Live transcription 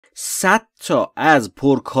100 تا از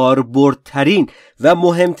پرکاربردترین و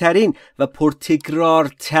مهمترین و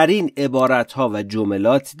پرتکرارترین عبارت‌ها و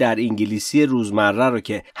جملات در انگلیسی روزمره رو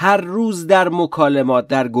که هر روز در مکالمات،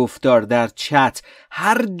 در گفتار، در چت،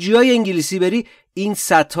 هر جای انگلیسی بری این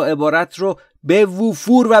 100 تا عبارت رو به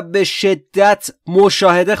وفور و به شدت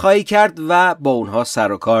مشاهده خواهی کرد و با اونها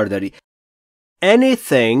سر و کار داری.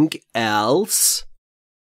 Anything else?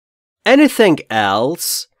 Anything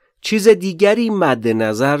else? چیز دیگری مد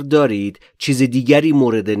نظر دارید؟ چیز دیگری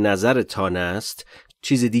مورد نظرتان است؟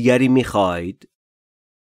 چیز دیگری میخواید؟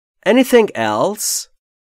 Anything else?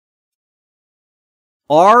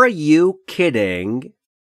 Are you kidding?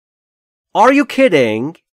 Are you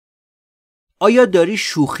kidding? آیا داری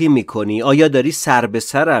شوخی میکنی؟ آیا داری سر به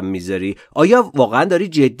سرم میذاری؟ آیا واقعا داری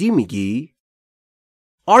جدی میگی؟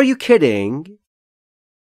 Are you kidding?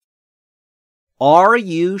 Are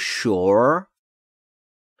you sure?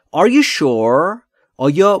 Are you sure?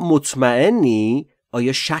 آیا مطمئنی؟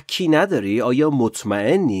 آیا شکی نداری؟ آیا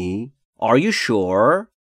مطمئنی؟ Are you sure?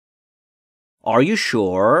 Are you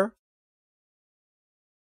sure?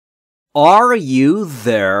 Are you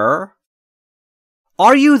there?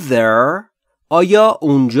 Are you there? آیا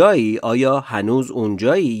اونجایی؟ آیا هنوز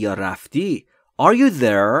اونجایی یا رفتی؟ Are you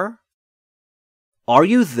there? Are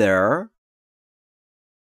you there?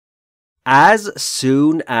 As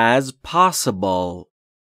soon as possible.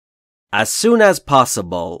 As soon as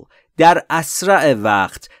possible. در اسرع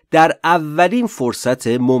وقت، در اولین فرصت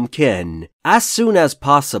ممکن. As soon as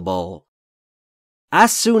possible.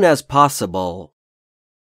 As soon as possible.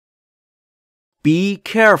 Be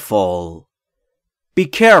careful. Be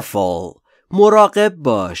careful. مراقب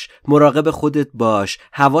باش. مراقب خودت باش.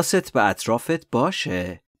 حواست به اطرافت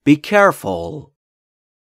باشه. Be careful.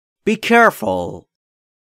 Be careful.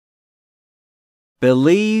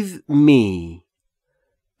 Believe me.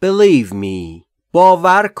 Believe me.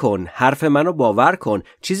 باور کن. حرف منو باور کن.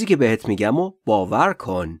 چیزی که بهت میگم و باور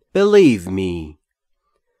کن. Believe me.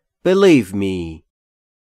 Believe me.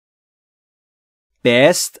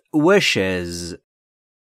 Best wishes.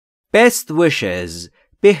 Best wishes.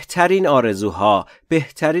 بهترین آرزوها.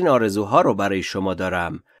 بهترین آرزوها رو برای شما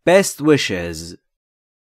دارم. Best wishes.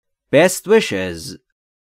 Best wishes.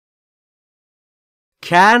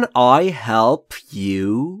 Can I help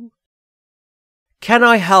you? Can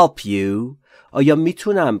I help you? آیا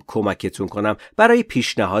میتونم کمکتون کنم؟ برای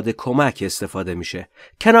پیشنهاد کمک استفاده میشه.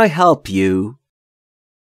 Can I help you?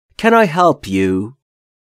 Can I help you?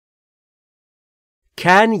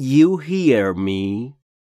 Can you hear me?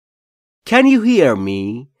 Can you hear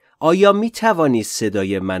me? آیا میتوانی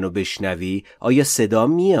صدای منو بشنوی؟ آیا صدا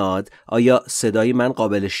میاد؟ آیا صدای من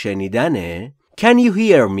قابل شنیدنه؟ Can you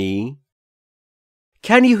hear me?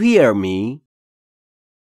 Can you hear me?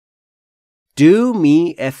 Do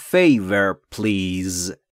me a favor,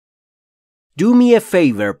 please. Do me a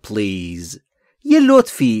favor, please. یه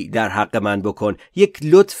لطفی در حق من بکن. یک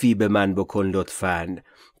لطفی به من بکن لطفاً.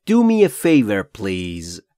 Do me a favor,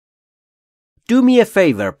 please. Do me a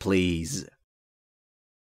favor, please.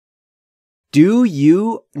 Do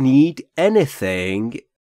you need anything?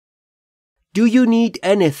 Do you need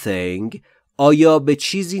anything? آیا به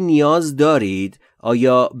چیزی نیاز دارید؟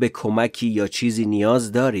 آیا به کمکی یا چیزی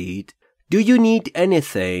نیاز دارید؟ Do you need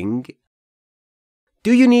anything?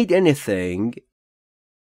 Do you need anything?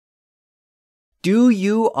 Do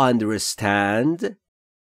you understand?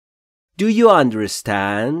 Do you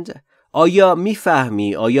understand? آیا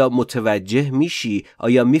میفهمی؟ آیا متوجه میشی؟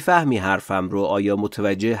 آیا میفهمی حرفم رو؟ آیا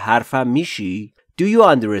متوجه حرفم میشی؟ Do you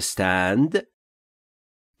understand?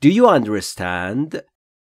 Do you understand?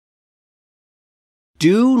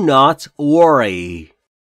 Do not worry.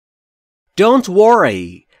 Don't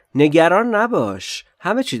worry. نگران نباش.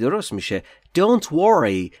 همه چی درست میشه. Don't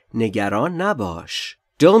worry. نگران نباش.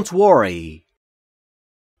 Don't worry.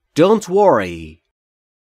 Don't worry.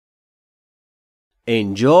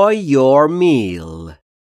 Enjoy your meal.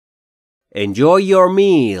 Enjoy your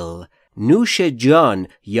meal. نوش جان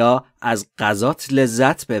یا از غذات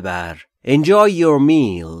لذت ببر. Enjoy your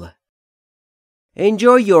meal.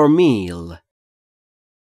 Enjoy your meal.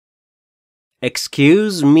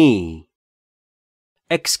 Excuse me.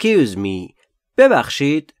 Excuse me.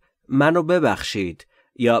 ببخشید. منو ببخشید.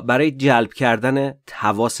 یا برای جلب کردن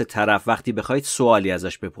حواس طرف وقتی بخواید سوالی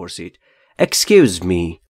ازش بپرسید. Excuse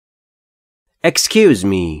me. Excuse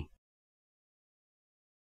me.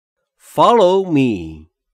 Follow me.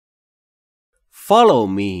 Follow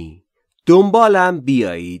me. دنبالم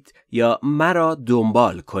بیایید یا مرا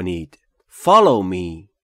دنبال کنید. Follow me.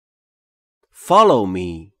 Follow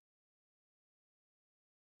me.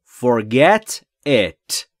 Forget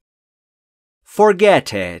it.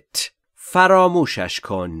 Forget it. فراموشش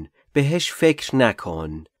کن. بهش فکر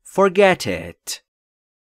نکن. Forget it.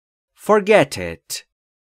 Forget it.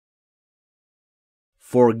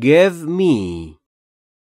 Forgive me.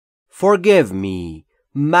 Forgive me.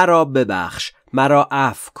 مرا ببخش. مرا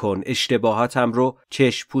عفو کن. اشتباهاتم رو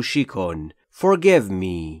چشم پوشی کن. Forgive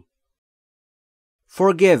me.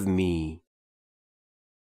 Forgive me.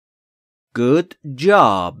 Good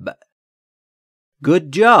job.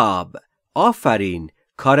 Good job. آفرین.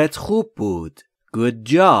 کارت خوب بود. Good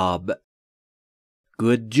job.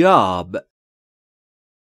 Good job.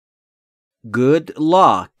 Good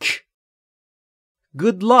luck.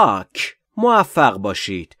 Good luck. موفق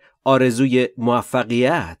باشید. آرزوی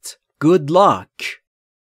موفقیت. Good luck.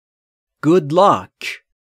 Good luck.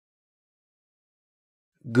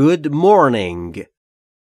 Good morning.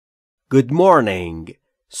 Good morning.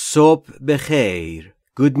 صبح بخیر.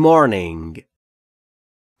 Good morning.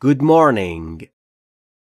 Good morning.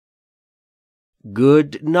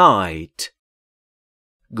 Good night.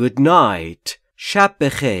 Good night. شب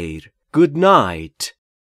بخیر. Good night.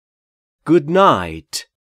 Good night.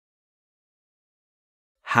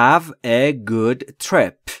 Have a good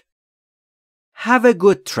trip. Have a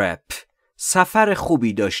good trip. سفر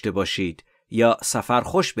خوبی داشته باشید یا سفر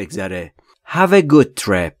خوش بگذره. Have a good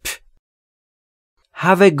trip.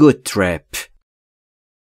 Have a good trip.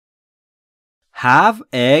 Have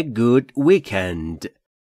a good weekend.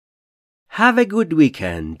 Have a good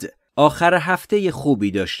weekend. آخر هفته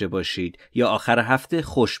خوبی داشته باشید یا آخر هفته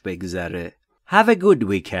خوش بگذره. Have a good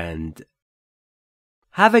weekend.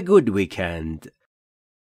 Have a good weekend.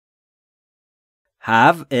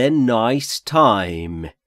 Have a nice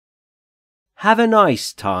time. Have a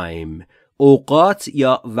nice time. اوقات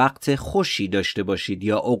یا وقت خوشی داشته باشید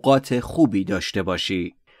یا اوقات خوبی داشته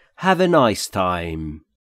باشید. Have a nice time.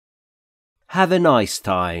 Have a nice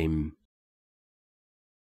time.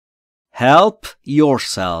 Help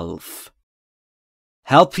yourself.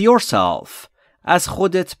 Help yourself. از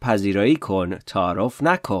خودت پذیرایی کن. تعارف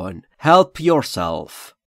نکن. Help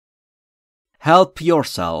yourself. Help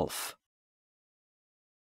yourself.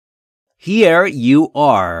 Here you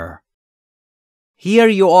are. Here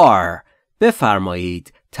you are.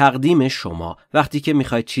 بفرمایید. تقدیم شما. وقتی که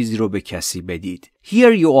میخواید چیزی رو به کسی بدید.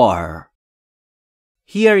 Here you are.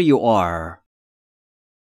 Here you are.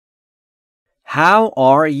 How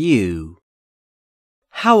are you?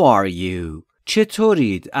 How are you?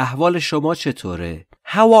 چطورید؟ احوال شما چطوره؟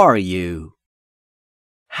 How are you?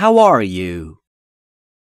 How are you?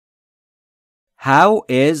 How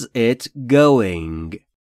is it going?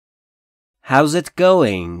 How's it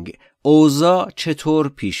going? اوضاع چطور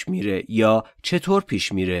پیش میره یا چطور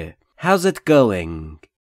پیش میره؟ How's it going?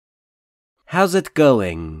 How's it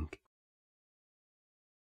going?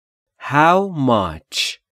 How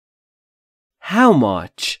much? How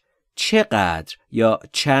much? چقدر یا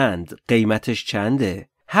چند؟ قیمتش چنده؟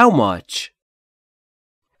 How much?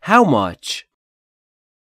 How much?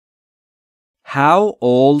 How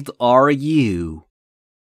old are you?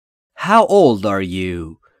 How old are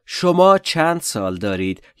you? شما چند سال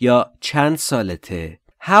دارید یا چند سالته؟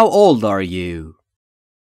 How old are you?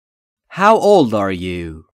 How old are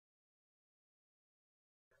you?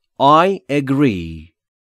 I agree.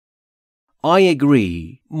 I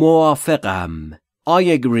agree. موافقم. I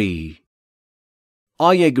agree.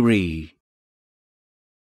 I agree.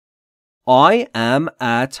 I am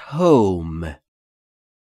at home.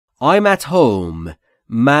 I'm at home.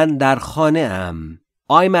 من در خانه ام.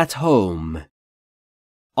 I'm at home.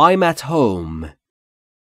 I'm at home.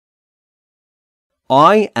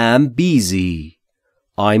 I am busy.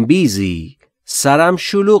 I'm busy. سرم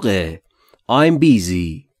شلوغه. I'm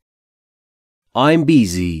busy. I'm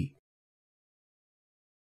busy.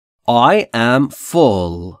 I am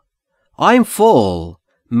full. I'm full.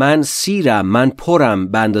 من سیرم. من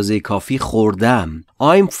پرم. به اندازه کافی خوردم.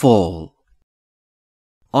 I'm full.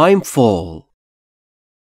 I'm full.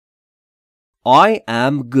 I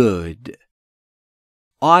am good.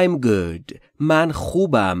 I'm good. من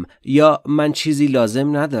خوبم یا من چیزی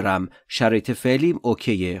لازم ندارم. شرایط فعلیم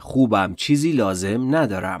اوکیه. خوبم. چیزی لازم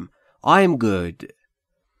ندارم. I'm good.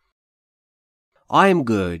 I'm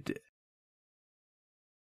good.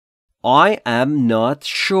 I am not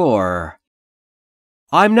sure.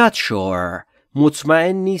 I'm not sure.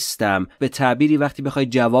 مطمئن نیستم. به تعبیری وقتی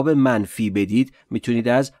بخواید جواب منفی بدید میتونید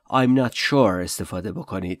از I'm not sure استفاده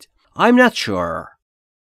بکنید. I'm not sure.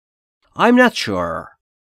 I'm not sure.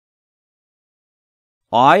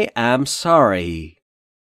 I am sorry.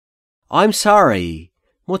 I'm sorry.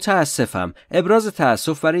 متاسفم. ابراز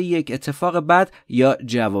تأسف برای یک اتفاق بد یا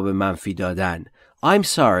جواب منفی دادن. I'm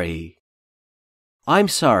sorry. I'm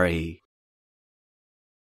sorry.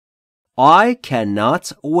 I cannot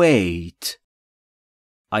wait.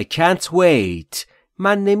 I can't wait.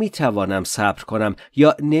 من نمیتوانم صبر کنم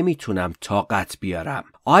یا نمیتونم طاقت بیارم.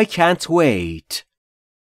 I can't wait.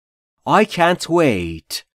 I can't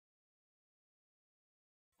wait.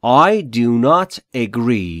 I do not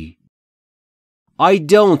agree. I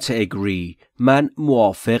don't agree. من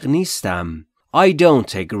موافق نیستم. I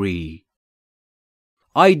don't agree.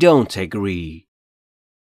 I don't agree.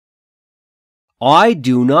 I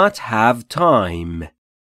do not have time.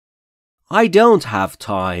 I don't have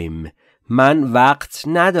time. من وقت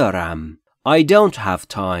ندارم. I don't have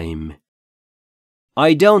time.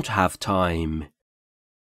 I don't have time.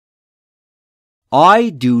 I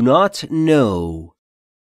do not know.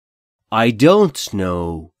 I don't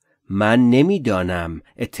know. من نمیدانم.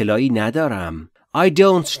 اطلاعی ندارم. I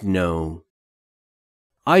don't know.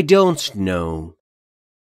 I don't know.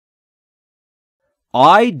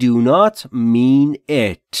 I do not mean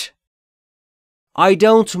it. I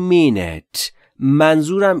don't mean it.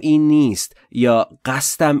 منظورم این نیست یا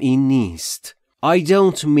قصدم این نیست. I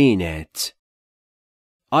don't mean it.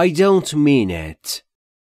 I don't mean it.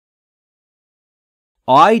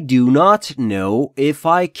 I do not know if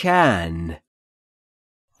I can.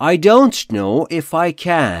 I don't know if I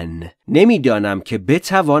can. نمیدانم که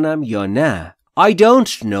بتوانم یا نه. I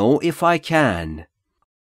don't know if I can.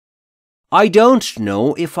 I don't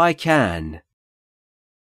know if I can.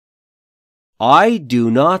 I do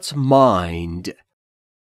not mind.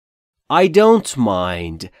 I don't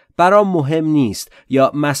mind. برام مهم نیست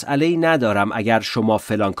یا مسئله‌ای ندارم اگر شما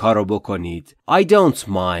فلان کارو بکنید. I don't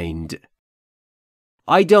mind.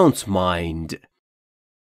 I don't mind.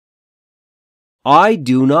 I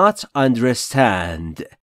do not understand.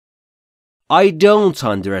 I don't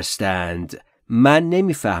understand. من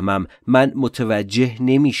نمیفهمم. من متوجه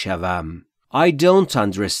نمیشوم. I don't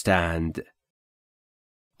understand.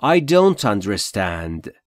 I don't understand.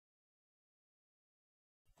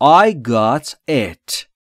 I got it.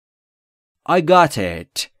 I got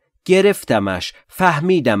it. گرفتمش،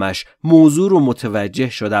 فهمیدمش، موضوع رو متوجه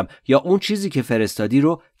شدم یا اون چیزی که فرستادی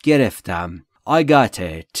رو گرفتم. I got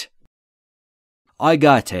it. I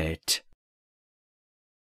got it.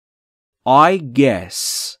 I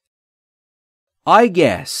guess. I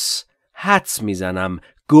guess. حدس میزنم،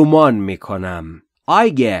 گمان میکنم. I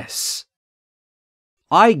guess.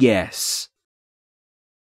 I guess.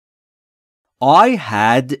 I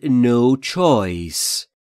had no choice.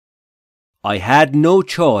 I had no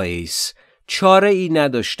choice. چاره ای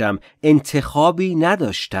نداشتم. انتخابی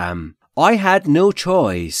نداشتم. I had no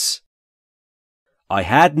choice. I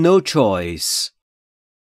had no choice.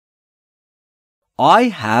 I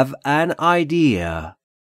have an idea.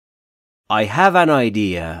 I have an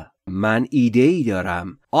idea. من ایده ای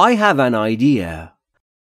دارم. I have an idea.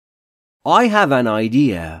 I have an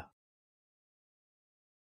idea.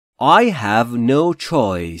 I have no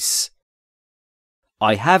choice.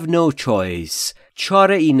 I have no choice.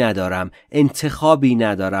 چاره ای ندارم. انتخابی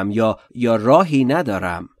ندارم یا راهی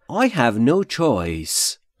ندارم. I have no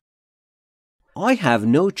choice. I have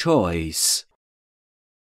no choice.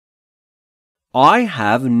 I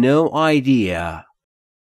have no idea.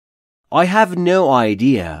 I have no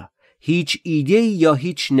idea. هیچ ایده یا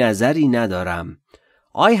هیچ نظری ندارم.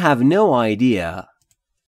 I have no idea.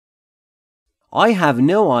 I have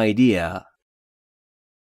no idea.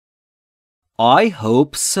 I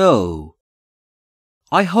hope so.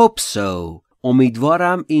 I hope so.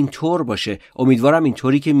 امیدوارم اینطور باشه. امیدوارم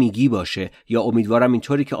اینطوری که میگی باشه یا امیدوارم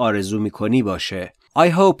اینطوری که آرزو میکنی باشه. I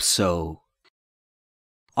hope so.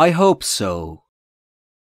 I hope so.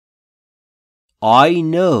 I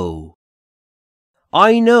know.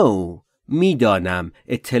 I know. میدانم.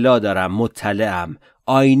 اطلاع دارم. مطلعم.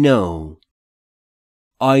 I know.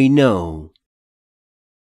 I know.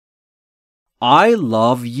 I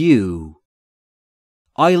love you.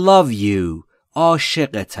 I love you.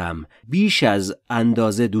 عاشقتم. بیش از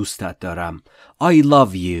اندازه دوستت دارم. I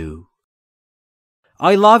love you.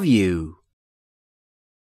 I love you.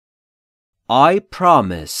 I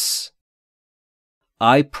promise.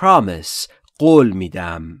 I promise. قول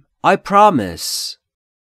میدم. I promise.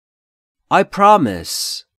 I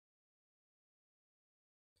promise.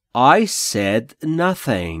 I said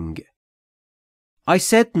nothing. I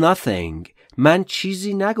said nothing. من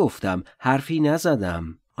چیزی نگفتم. حرفی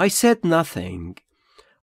نزدم. I said nothing.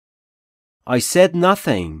 I said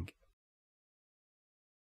nothing.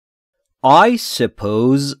 I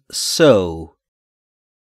suppose so.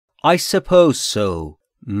 I suppose so.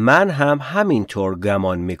 من هم همینطور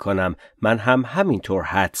گمان میکنم. من هم همینطور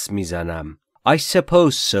حدس میزنم. I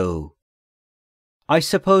suppose so. I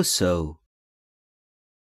suppose so.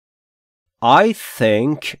 I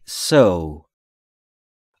think so.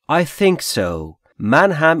 I think so.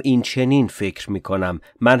 من هم این چنین فکر می کنم.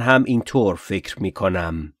 من هم اینطور فکر می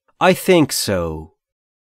کنم. I think so.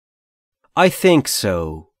 I think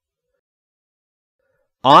so.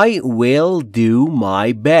 I will do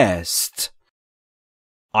my best.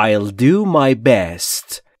 I'll do my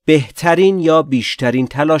best. بهترین یا بیشترین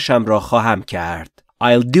تلاشم را خواهم کرد.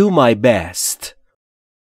 I'll do my best.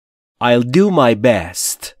 I'll do my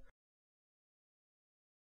best.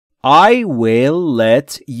 I will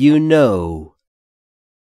let you know.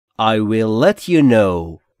 I will let you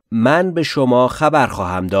know. من به شما خبر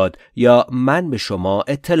خواهم داد یا من به شما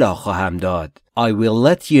اطلاع خواهم داد. I will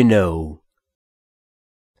let you know.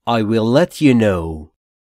 I will let you know.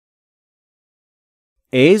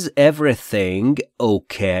 Is everything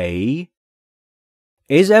okay?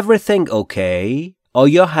 Is everything okay?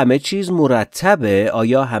 آیا همه چیز مرتبه؟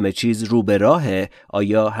 آیا همه چیز رو به راهه؟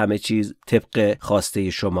 آیا همه چیز طبق خواسته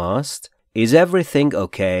شماست؟ Is everything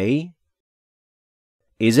okay?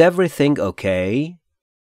 Is everything okay?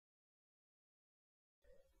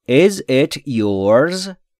 Is it yours?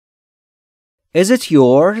 Is it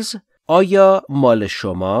yours? آیا مال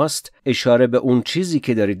شماست؟ اشاره به اون چیزی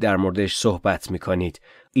که دارید در موردش صحبت می کنید.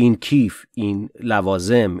 این کیف، این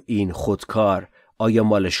لوازم، این خودکار آیا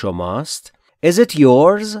مال شماست؟ Is it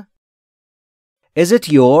yours? Is it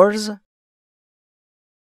yours?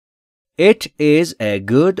 It is a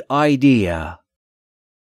good idea.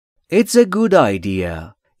 It's a good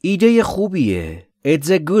idea. ایده خوبیه. It's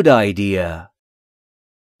a good idea.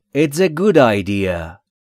 It's a good idea.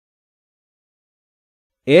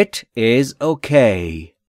 It is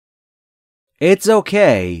okay. It's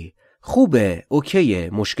okay. خوبه. اوکیه.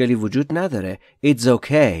 مشکلی وجود نداره. It's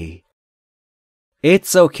okay.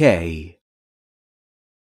 It's okay.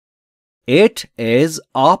 It is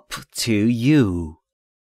up to you.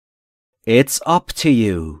 It's up to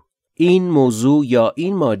you. این موضوع یا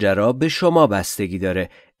این ماجرا به شما بستگی داره.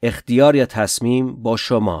 اختیار یا تصمیم با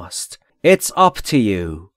شماست. It's up to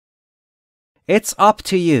you. It's up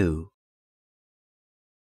to you.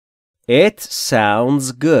 It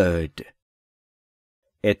sounds good.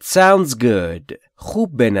 It sounds good.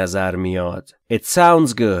 خوب به نظر میاد. It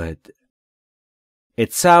sounds good.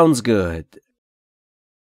 It sounds good.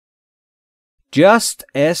 Just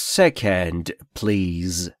a second,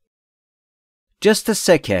 please. Just a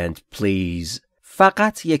second, please.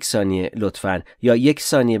 فقط یک ثانیه لطفاً یا یک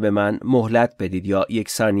ثانیه به من مهلت بدید یا یک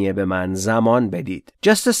ثانیه به من زمان بدید.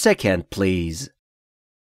 Just a second, please.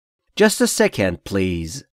 Just a second,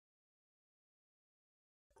 please.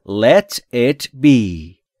 Let it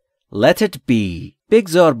be. Let it be.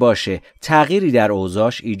 بگذار باشه. تغییری در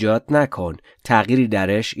اوضاعش ایجاد نکن. تغییری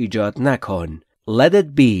درش ایجاد نکن. Let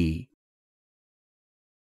it be.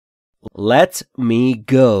 Let me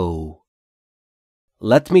go.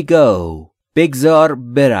 Let me go. بگذار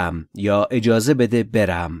برم یا اجازه بده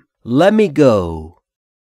برم. Let me go.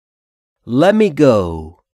 Let me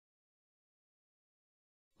go.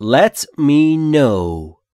 Let me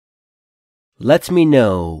know. Let me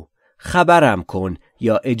know. خبرم کن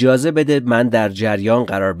یا اجازه بده من در جریان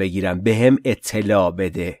قرار بگیرم. بهم اطلاع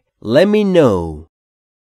بده. Let me know.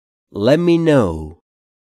 Let me know.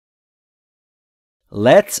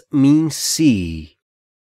 Let me see.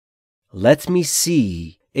 Let me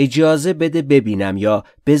see. اجازه بده ببینم یا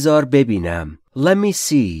بذار ببینم. Let me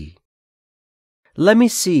see. Let me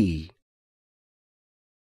see.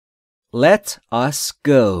 Let us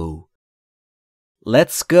go.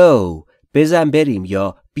 Let's go. بزن بریم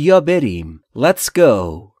یا بیا بریم. Let's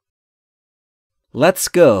go. Let's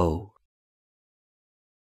go.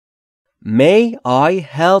 May I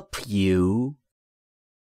help you?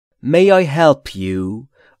 May I help you?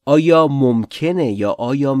 آیا ممکنه یا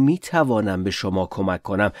آیا می توانم به شما کمک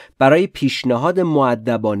کنم برای پیشنهاد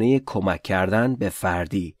مؤدبانه کمک کردن به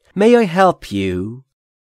فردی؟ May I help you?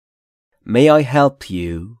 May I help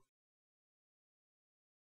you?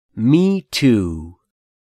 Me too.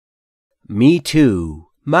 Me too.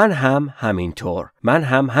 من هم همینطور. من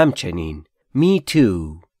هم همچنین. Me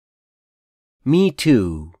too. Me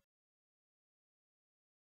too.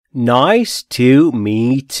 Nice to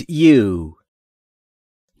meet you.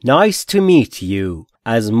 Nice to meet you.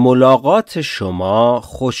 از ملاقات شما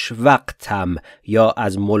خوشوقتم یا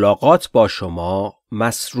از ملاقات با شما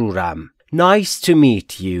مسرورم. Nice to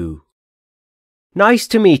meet you. Nice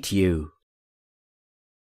to meet you.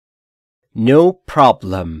 No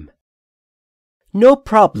problem. No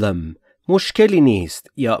problem. مشکلی نیست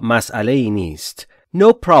یا مسئله‌ای نیست.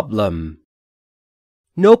 No problem.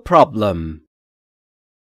 No problem.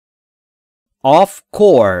 Of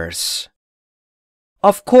course.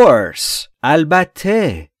 Of course.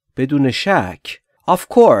 البته. بدون شک. Of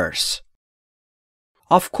course.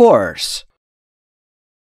 Of course.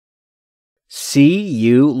 See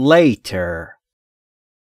you later.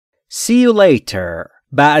 See you later.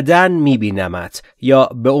 بعداً میبینمت یا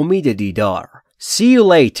به امید دیدار. See you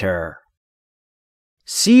later.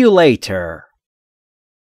 See you later.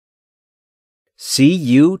 See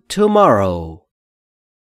you tomorrow.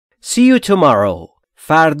 See you tomorrow.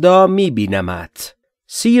 فردا میبینمت.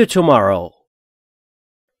 See you tomorrow.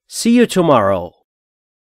 See you tomorrow.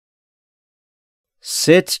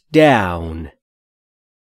 Sit down.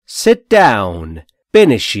 Sit down.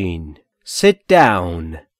 بنشین. Sit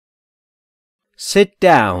down. Sit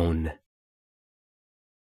down.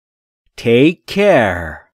 Take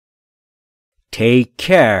care. Take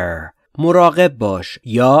care. مراقب باش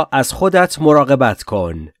یا از خودت مراقبت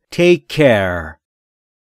کن. Take care.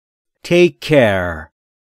 Take care.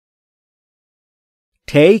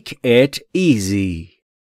 Take it easy.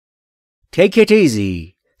 Take it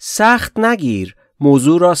easy. سخت نگیر.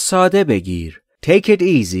 موضوع را ساده بگیر. Take it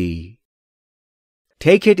easy.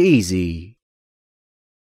 Take it easy.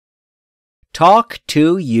 Talk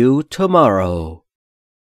to you tomorrow.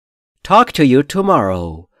 Talk to you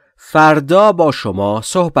tomorrow. فردا با شما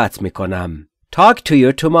صحبت می کنم. Talk to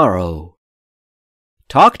you tomorrow.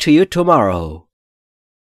 Talk to you tomorrow.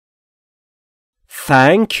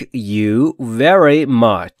 Thank you very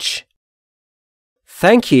much.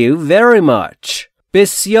 Thank you very much.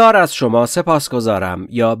 بسیار از شما سپاسگزارم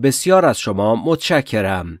یا بسیار از شما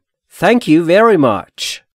متشکرم. Thank you very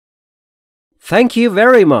much. Thank you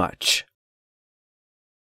very much.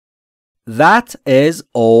 That is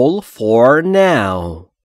all for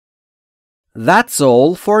now. That's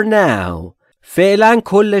all for now. فعلا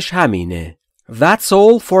کلش همینه. That's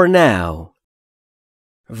all for now.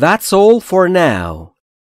 That's all for now.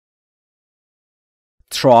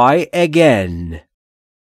 Try again.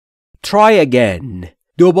 Try again.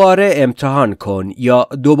 دوباره امتحان کن یا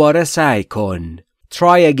دوباره سعی کن.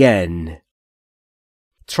 Try again.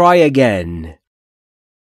 Try again.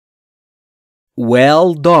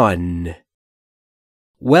 Well done.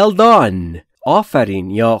 Well done. آفرین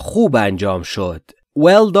یا خوب انجام شد.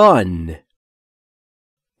 Well done.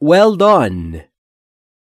 Well done.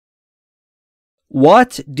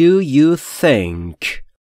 What do you think?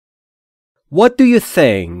 What do you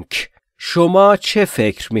think? شما چه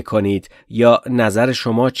فکر می کنید یا نظر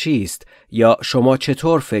شما چیست یا شما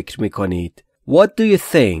چطور فکر می کنید؟ What do you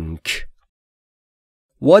think?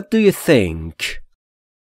 What do you think?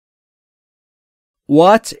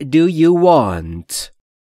 What do you want?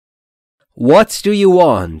 What do you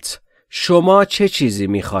want? شما چه چیزی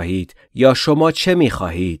می خواهید یا شما چه می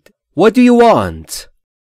خواهید؟ What do you want?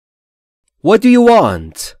 What do you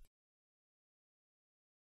want?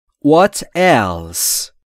 What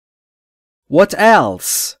else? What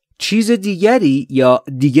else? چیز دیگری یا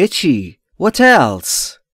دیگه چی؟ What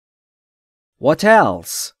else? What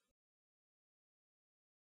else?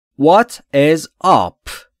 What is up?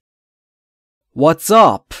 What's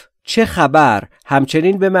up? چه خبر؟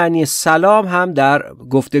 همچنین به معنی سلام هم در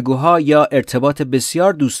گفتگوها یا ارتباط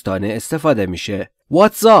بسیار دوستانه استفاده میشه.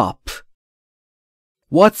 What's up?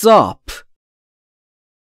 What's up?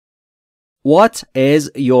 What is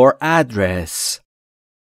your address?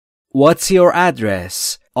 What's your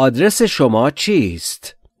address? آدرس شما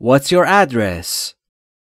چیست؟ What's your address?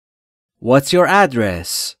 What's your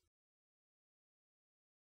address?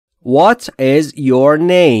 What is your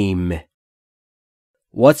name?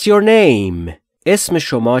 What's your name? اسم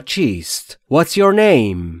شما چیست؟ What's your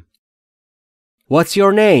name? What's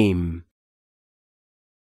your name?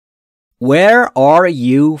 Where are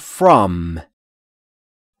you from?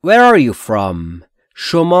 Where are you from?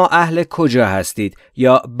 شما اهل کجا هستید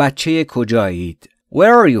یا بچه کجایید؟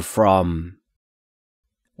 Where are you from?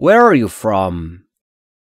 Where are you from?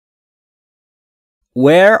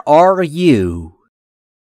 Where are you?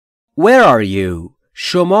 Where are you?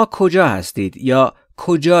 شما کجا هستید یا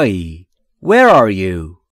کجایی؟ Where are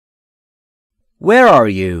you? Where are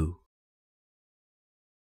you?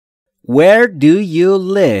 Where do you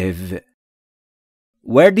live?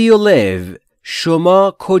 Where do you live?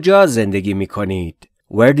 شما کجا زندگی می کنید؟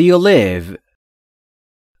 Where do you live?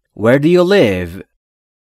 Where do you live?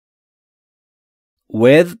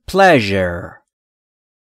 With pleasure.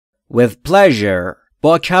 With pleasure.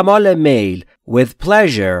 با کمال میل. With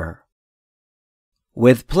pleasure.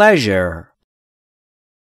 With pleasure.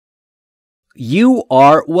 You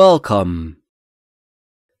are welcome.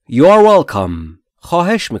 You are welcome.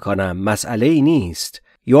 خواهش میکنم. مسئله ای نیست.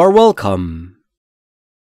 You are welcome.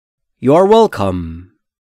 You are welcome.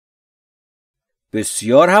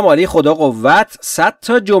 بسیار هم عالی، خدا قوت. 100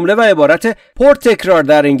 تا جمله و عبارت پرتکرار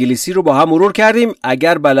در انگلیسی رو با هم مرور کردیم.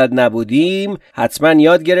 اگر بلد نبودیم حتما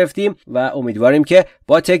یاد گرفتیم و امیدواریم که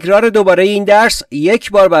با تکرار دوباره این درس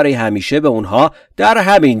یک بار برای همیشه به اونها در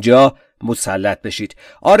همین جا مسلط بشید.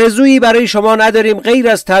 آرزویی برای شما نداریم غیر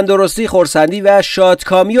از تندرستی، خرسندی و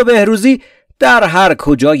شادکامی و بهروزی در هر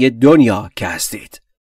کجای دنیا که هستید.